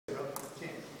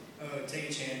take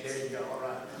a chance. There you go, all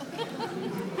right.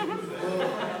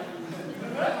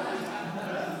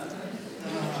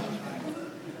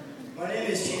 My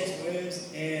name is Chance Williams,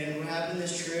 and what happened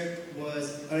this trip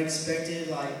was unexpected.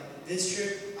 Like, this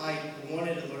trip, I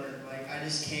wanted to learn. Like, I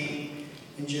just came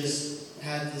and just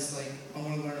had this, like, I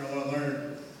want to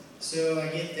learn. So I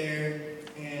get there,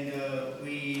 and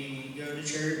we go to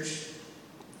church,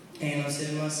 and I'm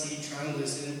sitting in my seat trying to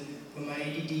listen, but my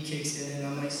ADD kicks in, and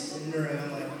I'm, like, sitting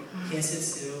around, like, can't sit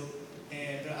still,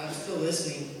 but I'm still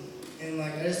listening. And,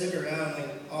 like, I just look around, like,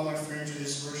 all my friends are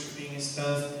just worshiping and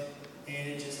stuff, and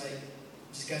it just, like,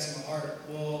 just got to my heart.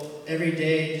 Well, every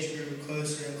day it just grew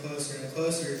closer and closer and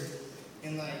closer.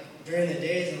 And, like, during the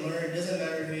days I learned, it doesn't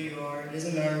matter who you are, it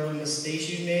doesn't matter what mistakes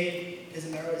you've made, it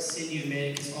doesn't matter what sin you've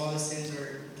made, because all the sins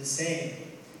are the same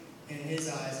in His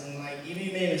eyes. And, like, even if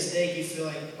you made a mistake, you feel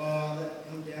like, oh, I let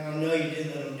Him down. No, you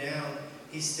didn't let Him down.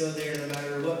 He's still there no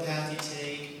matter what path you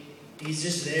take. He's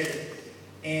just there.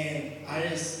 And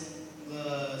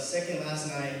the second last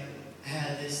night, I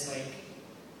had this, like,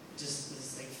 just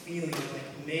this, like, feeling, like,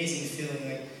 amazing feeling,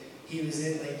 like, He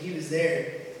was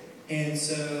there. And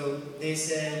so they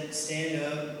said, stand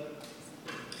up,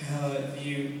 if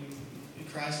you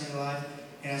Christ in your life.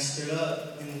 And I stood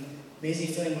up, and the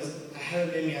amazing feeling was, I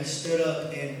haven't been me, I stood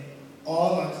up, and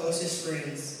all my closest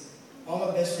friends, all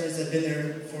my best friends that have been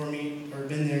there for me, or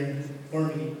been there for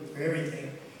me, for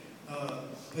everything,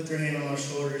 put their hand on my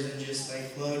shoulders and just,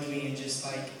 like, loved me, and just,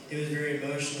 like, it was very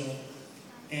emotional.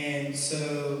 And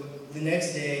so the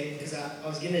next day, because I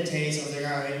was getting a taste, I was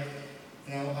like, all right,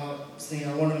 and I was thinking,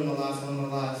 I want Him in my life, I want Him in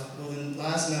my life. Well, then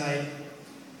last night,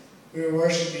 we were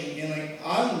worshiping, and, like,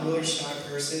 I'm a really shy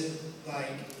person, like,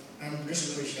 I'm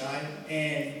just really shy,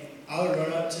 and I would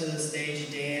run up to the stage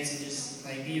and dance and just,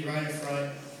 like, be right in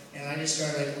front, and I just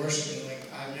started, like, worshiping, like,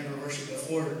 I've never worshiped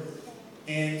before.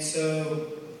 And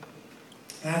so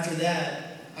after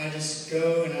that, I just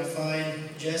go and I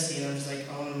find Jesse, and I'm just like,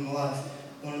 I want Him in my life,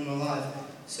 I want Him in my life.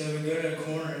 So we go to a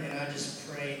corner, and I just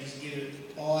pray and just give it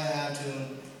all I have to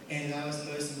Him, and that was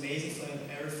the most amazing feeling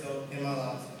I've ever felt in my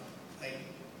life. Like,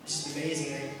 just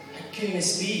amazing. Like, I couldn't even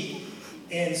speak.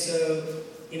 And so,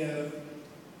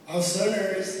 I was so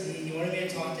nervous. He wanted me to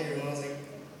talk to everyone. I was like,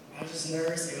 I was just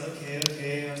nervous. Like,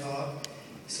 okay, I'll talk.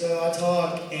 So I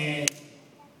talk, and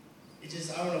it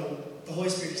just, I don't know, the Holy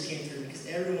Spirit just came through, because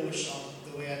everyone was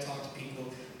shocked the way I talk to people.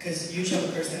 Because usually I'm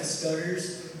a person that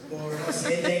stutters, or I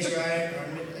say things right, or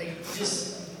like,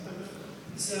 just,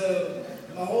 so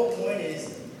my whole point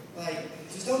is, like,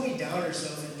 just don't be down on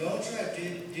yourself, and don't try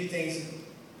to do things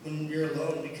when you're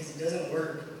alone, because it doesn't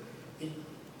work.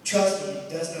 Trust me, it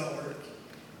does not work.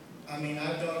 I mean,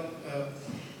 I've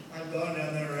gone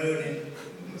down that road, and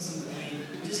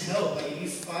just help. Like, if you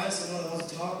find someone that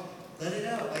wants to talk, let it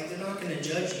out. Like, they're not going to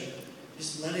judge you.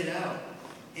 Just let it out.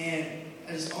 And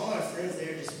all my friends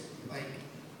there just, like,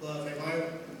 love. Like,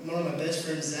 one of my best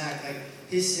friends, Zach, like,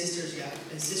 his sister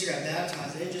got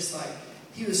baptized, and it just, like,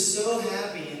 he was so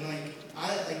happy, and, like,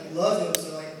 I, like, loved him,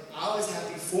 so, like, I was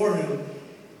happy for him.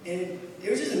 And it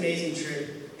was just an amazing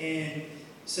trip. And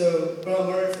so what I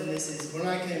learned from this is, when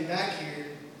I came back here,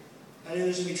 I knew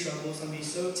there's going to be troubles. I'm going to be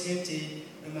so tempted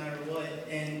no matter what.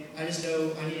 And I just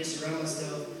know I need to surround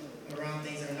myself around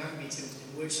things that are not going to be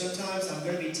tempted, which sometimes I'm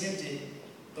going to be tempted,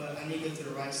 but I need to go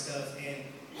through the right stuff. And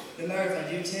no matter if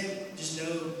I do tempt, just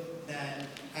know that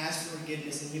ask for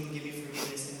forgiveness, and He will give you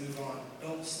forgiveness, and move on.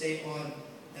 Don't stay on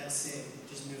that sin.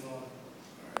 Just move on. All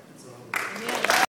right, that's all.